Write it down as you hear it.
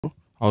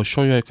I'll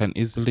show you I can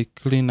easily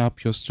clean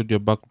up your studio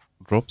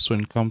backdrops when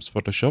it comes to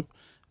Photoshop.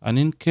 And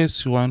in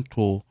case you want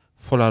to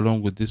follow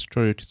along with this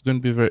tutorial, it's going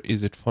to be very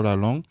easy to follow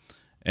along.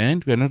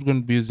 And we are not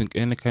going to be using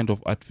any kind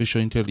of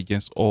artificial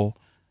intelligence or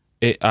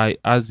AI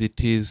as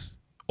it is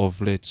of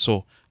late.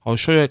 So I'll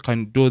show you I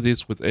can do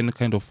this with any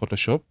kind of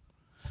Photoshop.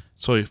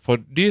 So for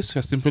this,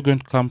 you're simply going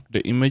to come to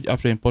the image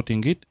after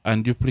importing it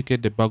and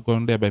duplicate the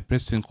background layer by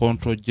pressing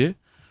Ctrl J,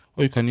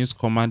 or you can use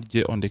Command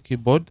J on the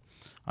keyboard.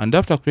 And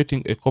after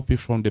creating a copy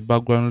from the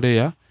background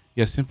layer,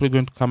 you're simply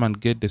going to come and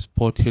get the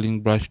spot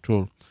healing brush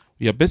tool.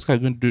 We are basically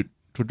going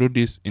to do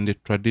this in the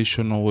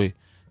traditional way.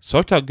 So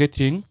after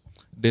getting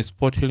the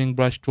spot healing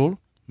brush tool,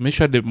 make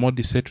sure the mode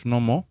is set to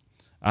normal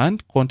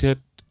and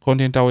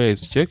content aware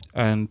is checked,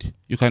 and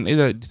you can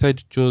either decide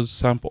to choose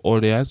sample all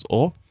layers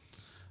or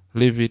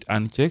leave it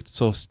unchecked.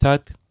 So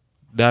start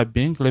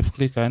dabbing, left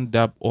click and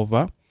dab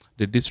over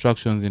the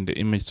distractions in the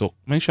image. So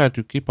make sure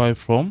to keep away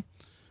from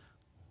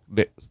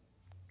the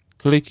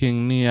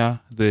clicking near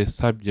the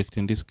subject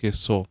in this case.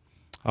 So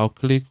I'll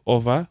click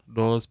over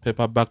those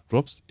paper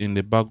backdrops in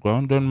the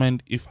background. Don't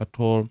mind if at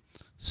all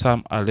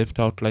some are left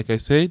out. Like I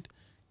said,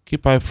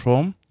 keep away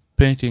from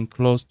painting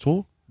close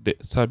to the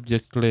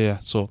subject layer.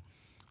 So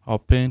I'll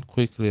paint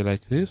quickly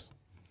like this,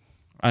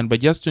 and by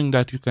just doing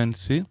that you can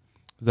see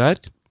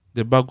that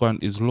the background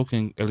is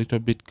looking a little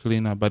bit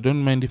cleaner. But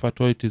don't mind if at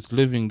all it is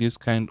leaving this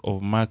kind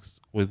of marks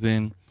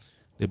within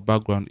the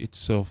background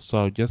itself. So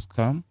I'll just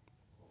come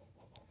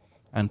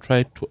and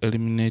try to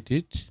eliminate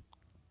it.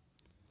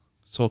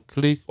 So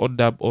click or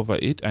dab over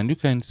it, and you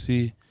can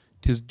see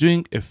it is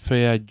doing a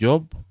fair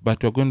job,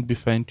 but we're going to be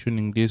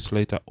fine-tuning this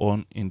later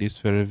on in this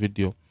very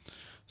video.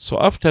 So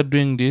after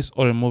doing this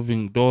or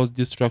removing those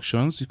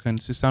distractions, you can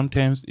see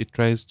sometimes it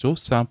tries to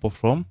sample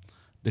from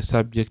the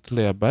subject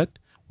layer, but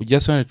we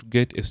just wanted to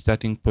get a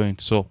starting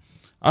point. So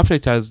after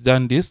it has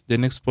done this, the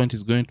next point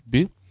is going to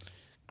be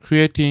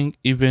creating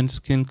even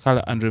skin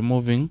color and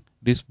removing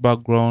this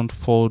background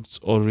folds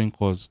or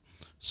wrinkles.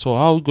 So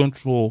how are we going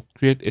to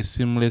create a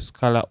seamless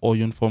color or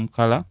uniform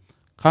color?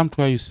 Come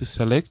to where you see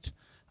select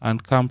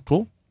and come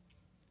to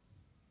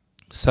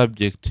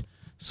subject.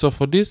 So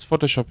for this,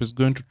 Photoshop is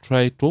going to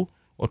try to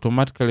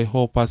automatically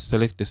help us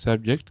select the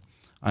subject,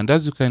 and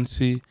as you can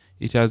see,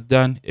 it has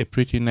done a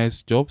pretty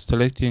nice job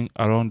selecting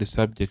around the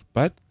subject,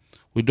 but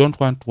we don't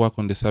want to work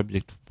on the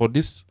subject. For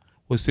this,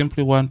 we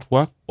simply want to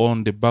work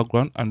on the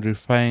background and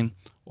refine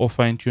or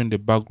fine-tune the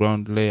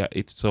background layer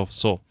itself.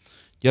 So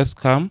just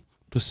come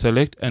to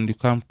select and you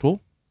come to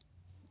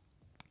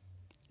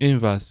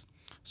inverse.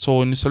 So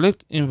when you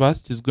select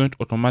inverse, it's going to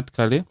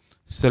automatically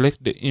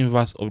select the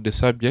inverse of the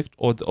subject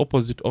or the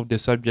opposite of the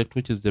subject,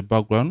 which is the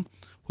background,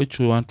 which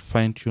we want to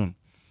fine tune.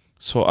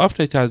 So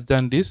after it has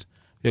done this,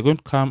 we're going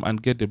to come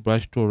and get the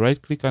brush tool.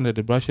 Right click under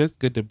the brushes,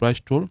 get the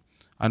brush tool,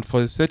 and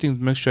for the settings,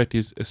 make sure it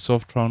is a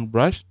soft round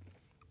brush.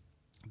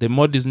 The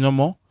mode is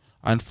normal,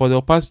 and for the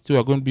opacity,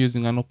 we're going to be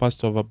using an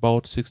opacity of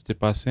about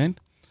 60%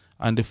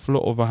 and the flow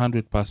of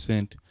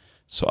 100%.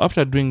 So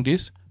after doing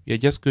this, we are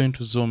just going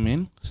to zoom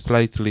in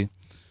slightly.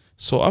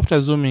 So after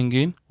zooming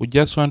in, we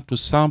just want to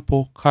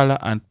sample color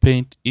and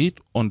paint it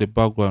on the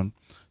background.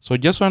 So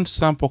just want to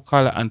sample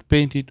color and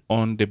paint it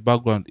on the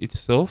background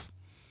itself.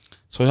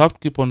 So you have to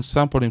keep on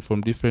sampling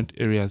from different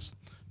areas.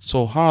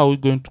 So how are we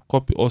going to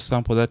copy or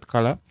sample that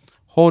color?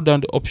 Hold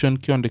down the Option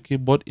key on the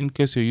keyboard in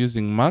case you're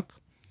using Mac.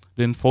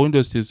 Then for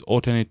Windows is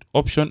alternate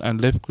Option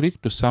and left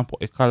click to sample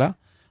a color.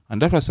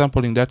 And after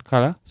sampling that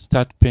color,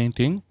 start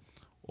painting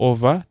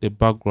over the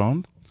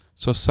background.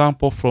 So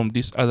sample from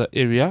this other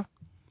area.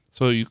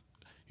 So you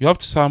have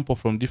to sample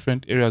from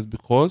different areas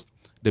because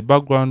the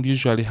background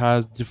usually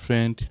has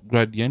different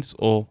gradients,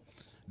 or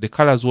the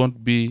colors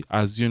won't be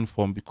as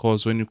uniform,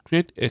 because when you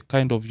create a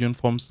kind of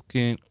uniform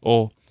skin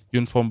or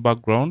uniform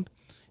background,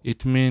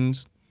 it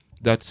means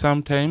that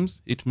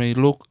sometimes it may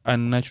look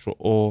unnatural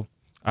or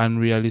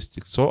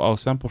unrealistic. So I'll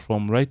sample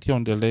from right here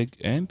on the leg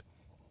and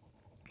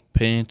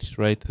paint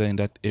right there in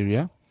that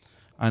area.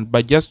 And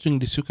by just doing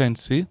this, you can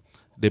see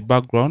the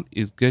background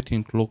is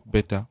getting to look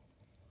better,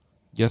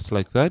 just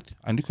like that.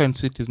 And you can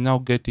see it is now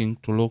getting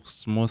to look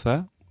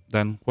smoother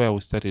than where we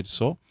started.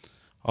 So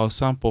I'll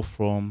sample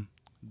from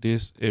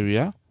this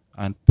area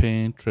and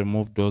paint,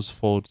 remove those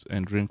folds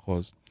and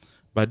wrinkles.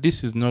 But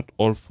this is not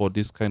all for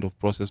this kind of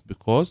process,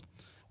 because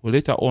we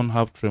later on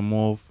have to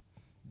remove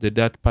the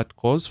dirt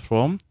particles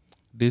from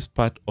this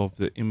part of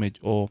the image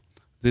or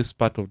this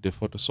part of the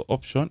photo. So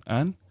Option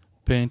and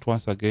paint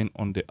once again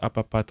on the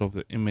upper part of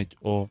the image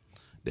or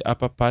the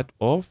upper part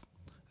of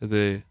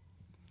the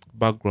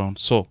background.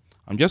 So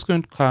I'm just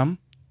going to come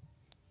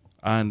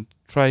and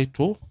try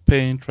to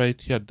paint right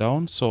here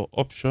down. So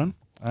Option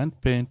and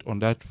paint on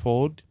that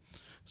fold.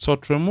 So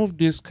to remove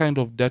this kind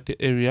of dirty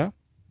area,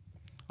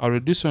 I'll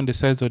reduce on the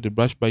size of the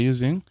brush by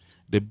using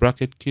the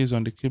bracket keys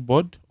on the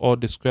keyboard or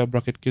the square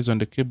bracket keys on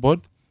the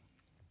keyboard.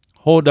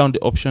 Hold down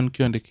the Option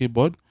key on the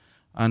keyboard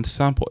and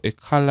sample a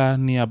color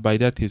nearby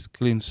that is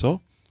clean.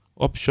 So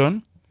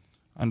Option,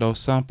 and I'll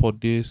sample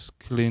this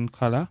clean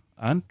color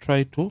and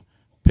try to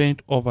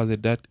paint over the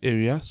dirt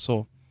area.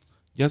 So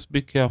Just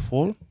be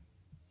careful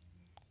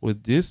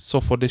with this.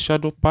 So for the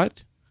shadow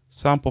part,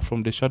 sample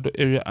from the shadow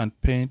area and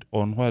paint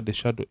on where the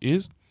shadow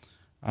is,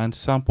 and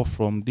sample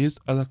from these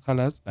other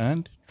colors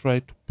and try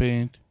to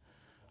paint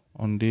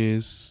on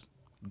this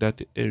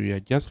dirty area,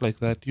 just like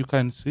that. You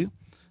can see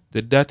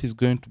the dirt is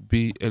going to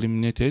be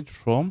eliminated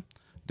from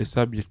the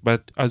subject,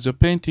 but as you're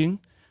painting,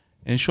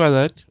 ensure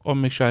that, or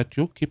make sure that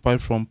you keep away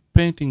from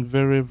painting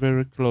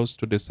very close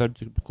to the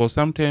subject, because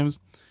sometimes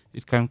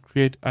it can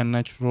create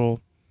unnatural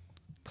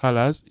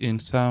colors in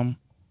some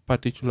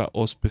particular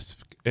or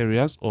specific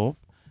areas of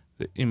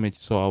the image.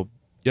 So I'll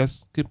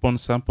just keep on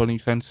sampling. You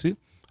can see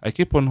I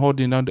keep on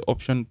holding down the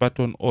option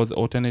button or the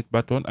alternate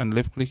button and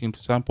left clicking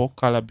to sample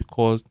color,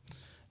 because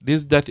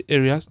these dirty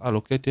areas are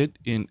located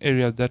in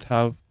areas that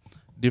have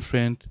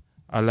different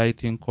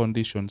lighting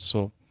conditions.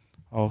 So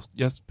I'll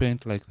just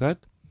paint like that.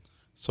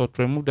 So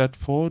to remove that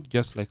fold,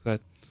 just like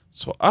that.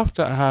 So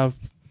after I have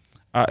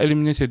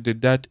eliminated the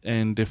dirt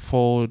and the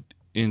fold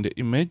in the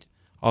image,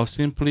 I'll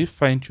simply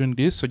fine tune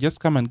this. So just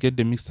come and get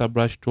the mixer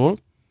brush tool.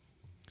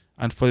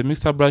 And for the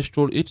mixer brush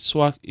tool, its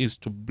work is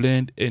to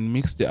blend and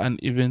mix the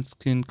uneven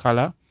skin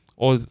color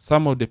or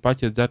some of the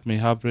patches that may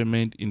have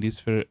remained in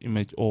this very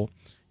image or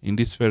in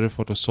this very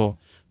photo. So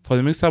for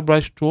the mixer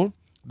brush tool,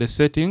 the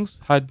settings,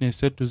 hardness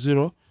set to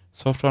 0,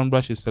 soft round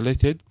brush is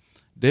selected,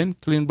 then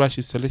clean brush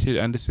is selected,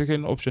 and the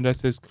second option that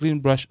says clean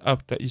brush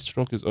after each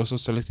stroke is also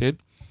selected.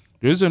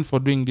 The reason for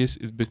doing this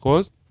is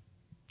because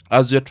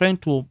as we're trying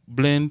to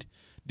blend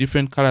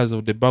different colors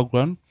of the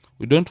background,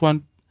 we don't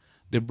want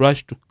the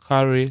brush to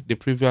carry the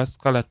previous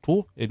color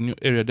to a new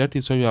area. That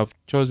is why you have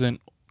chosen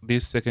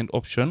this second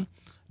option,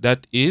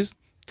 that is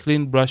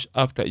clean brush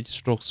after each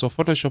stroke. So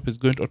Photoshop is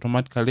going to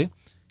automatically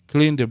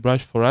clean the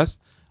brush for us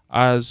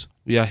as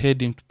we are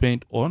heading to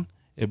paint on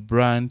a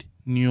brand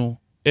new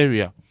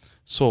area.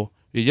 So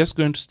we're just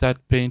going to start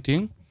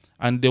painting,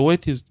 and the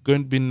weight is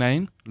going to be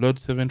 9, load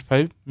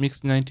 75,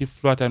 mix 90,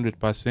 flat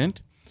 100%.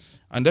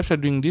 And after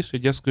doing this, we're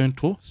just going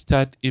to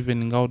start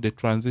evening out the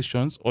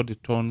transitions or the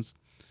tones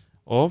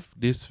of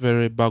this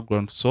very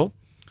background. So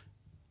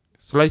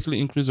slightly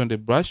increase on the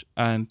brush,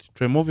 and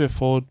to remove a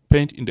fold,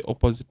 paint in the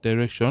opposite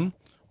direction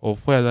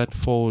of where that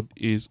fold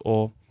is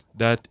or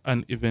that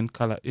uneven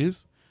color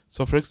is.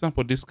 So for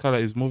example, this color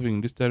is moving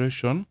in this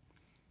direction.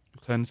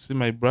 You can see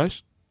my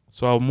brush.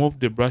 So I'll move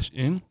the brush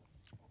in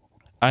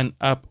an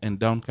up and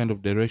down kind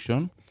of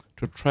direction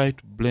to try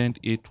to blend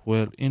it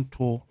well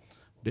into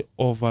the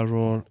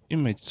overall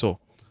image. So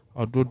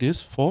I'll do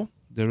this for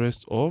the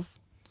rest of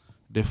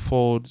the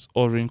folds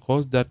or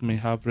wrinkles that may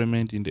have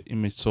remained in the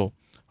image. So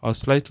I'll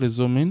slightly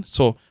zoom in.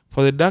 So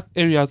for the dark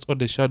areas or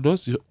the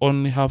shadows, you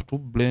only have to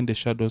blend the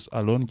shadows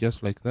alone,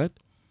 just like that.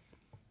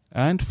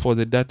 And for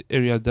the dark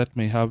areas that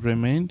may have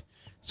remained,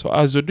 so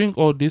as you're doing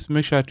all this,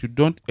 make sure that you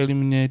don't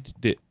eliminate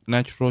the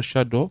natural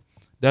shadow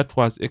that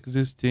was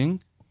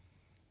existing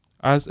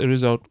as a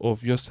result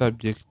of your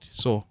subject.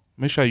 So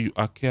make sure you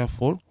are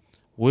careful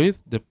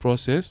with the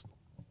process.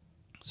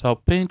 So I'll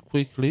paint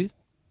quickly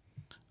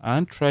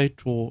and try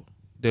to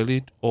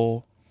delete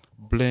or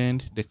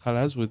blend the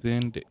colors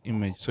within the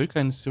image. So you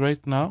can see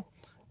right now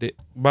the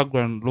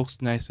background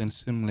looks nice and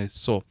seamless.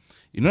 So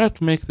in order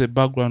to make the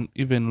background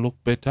even look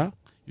better,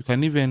 you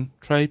can even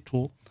try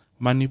to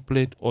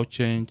manipulate or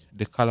change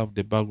the color of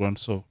the background.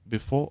 So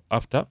before,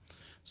 after.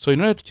 So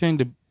in order to change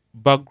the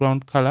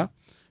background color,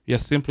 you are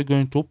simply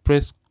going to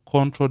press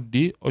Ctrl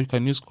D, or you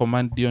can use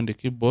Command D on the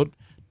keyboard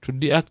to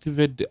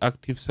deactivate the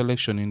active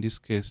selection in this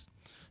case.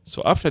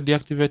 So after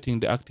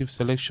deactivating the active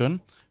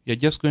selection, you're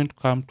just going to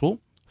come to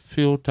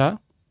filter,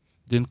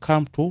 then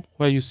come to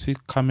where you see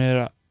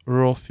camera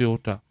raw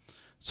filter.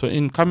 So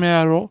in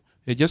camera raw,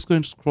 you're just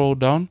going to scroll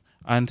down,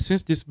 and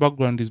since this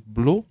background is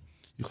blue,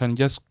 you can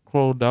just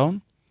scroll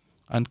down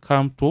and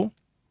come to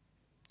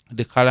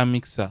the color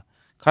mixer.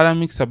 Color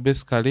mixer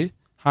basically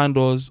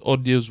handles or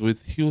deals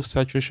with hue,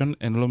 saturation,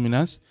 and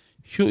luminance.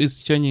 Hue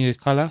is changing a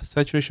color,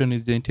 saturation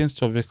is the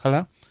intensity of a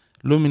color,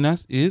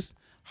 luminance is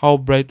how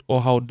bright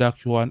or how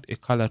dark you want a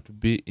color to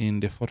be in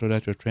the photo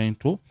that you're trying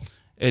to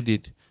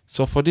edit.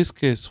 So for this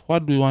case,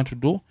 what do we want to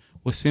do?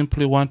 We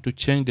simply want to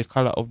change the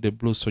color of the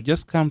blue. So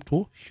just come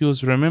to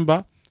hues.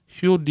 Remember,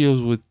 hue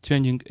deals with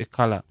changing a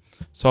color.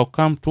 So I'll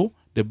come to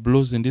the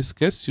blues in this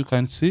case. You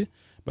can see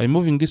by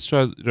moving this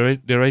to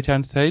the right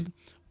hand side,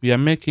 we are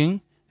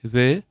making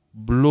the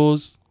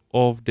blues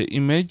of the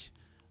image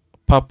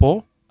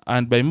purple,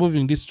 and by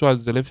moving this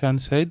towards the left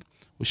hand side,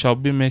 we shall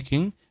be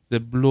making the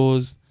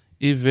blues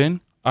even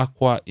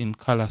aqua in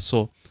color.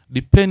 So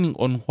depending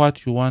on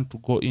what you want to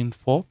go in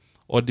for,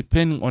 or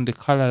depending on the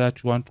color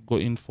that you want to go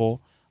in for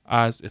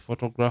as a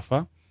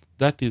photographer,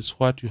 that is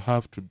what you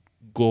have to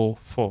go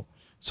for.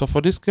 So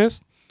for this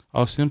case,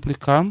 I'll simply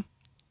come,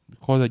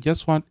 because I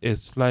just want a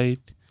slight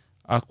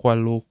aqua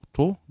look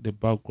to the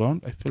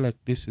background. I feel like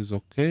this is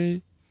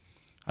okay.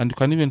 And you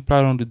can even play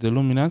around with the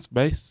luminance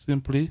by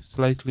simply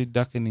slightly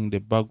darkening the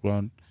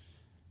background,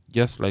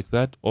 just like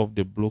that, of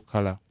the blue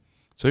color.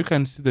 So you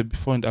can see the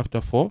before and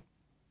after for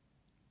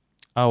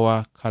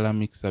our color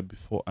mixer,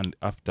 before and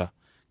after.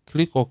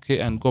 click OK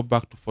and go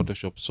back to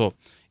Photoshop. So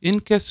in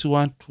case you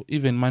want to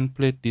even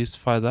manipulate this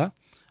further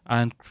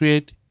and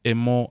create a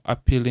more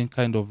appealing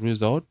kind of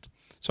result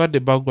so that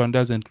the background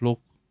doesn't look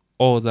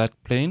all that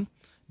plain,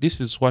 this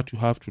is what you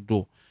have to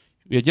do.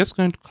 We are just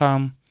going to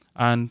come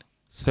and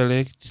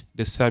select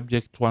the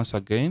subject once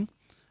again,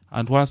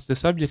 and once the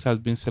subject has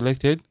been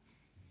selected,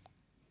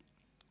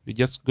 we're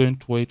just going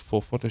to wait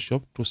for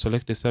Photoshop to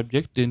select the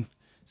subject, then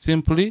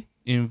simply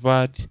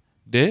invert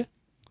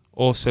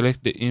or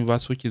select the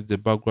inverse, which is the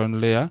background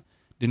layer.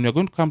 Then we're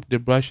going to come to the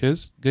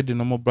brushes, get the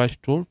normal brush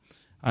tool,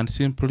 and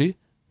simply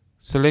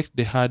select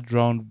the hard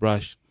round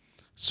brush.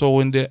 So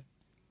when the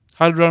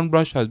hard round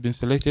brush has been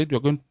selected, we're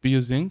going to be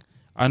using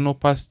an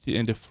opacity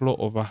and a flow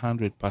of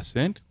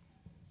 100%.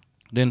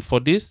 Then for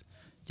this,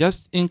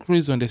 just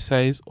increase on the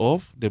size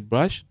of the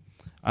brush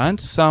and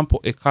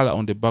sample a color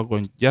on the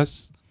background.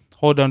 Just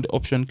hold down the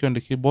option key on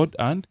the keyboard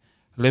and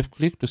left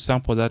click to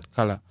sample that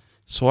color.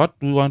 So what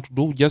we want to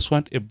do, we just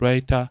want a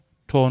brighter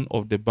tone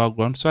of the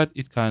background so that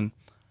it can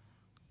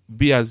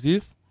be as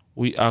if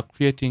we are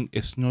creating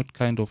a snot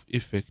kind of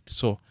effect.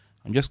 So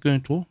I'm just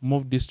going to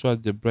move this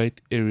towards the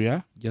bright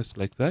area, just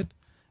like that,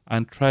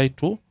 and try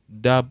to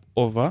dab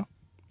over.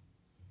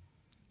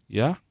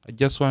 Yeah, I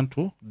just want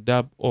to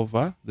dab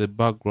over the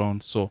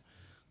background. So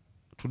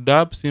to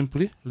dab,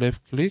 simply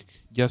left click,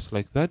 just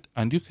like that,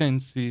 and you can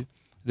see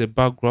the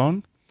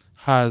background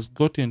has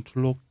gotten to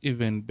look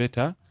even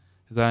better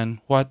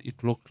than what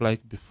it looked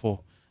like before.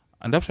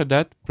 And after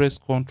that, press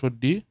Ctrl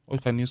D, or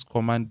you can use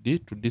Command D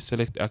to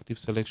deselect active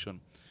selection.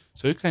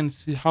 So you can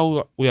see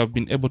how we have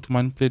been able to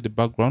manipulate the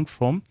background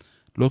from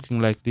looking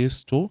like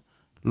this to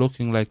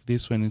looking like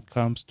this when it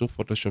comes to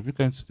Photoshop. You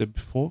can see the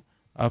before,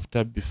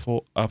 after,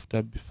 before,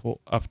 after, before,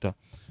 after.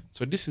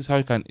 So this is how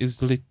you can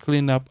easily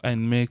clean up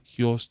and make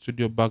your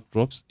studio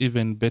backdrops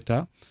even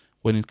better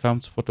when it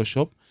comes to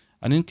Photoshop.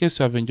 And in case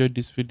you have enjoyed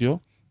this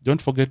video,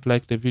 don't forget to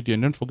like the video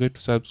and don't forget to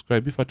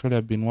subscribe if at all you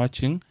have been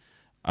watching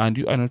and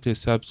you are not a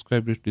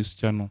subscriber to this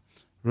channel.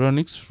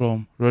 Ronix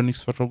from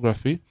Ronix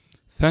Photography.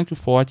 Thank you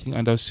for watching,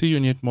 and I'll see you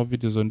in yet more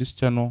videos on this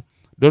channel.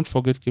 Don't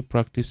forget to keep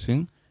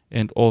practicing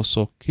and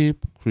also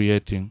keep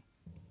creating.